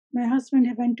My husband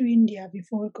had went to India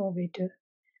before COVID.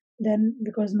 Then,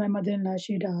 because my mother-in-law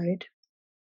she died,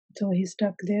 so he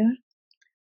stuck there.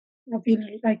 I feel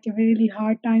like a really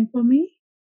hard time for me.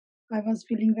 I was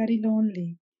feeling very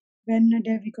lonely when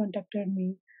Devi contacted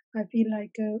me. I feel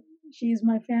like she is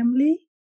my family.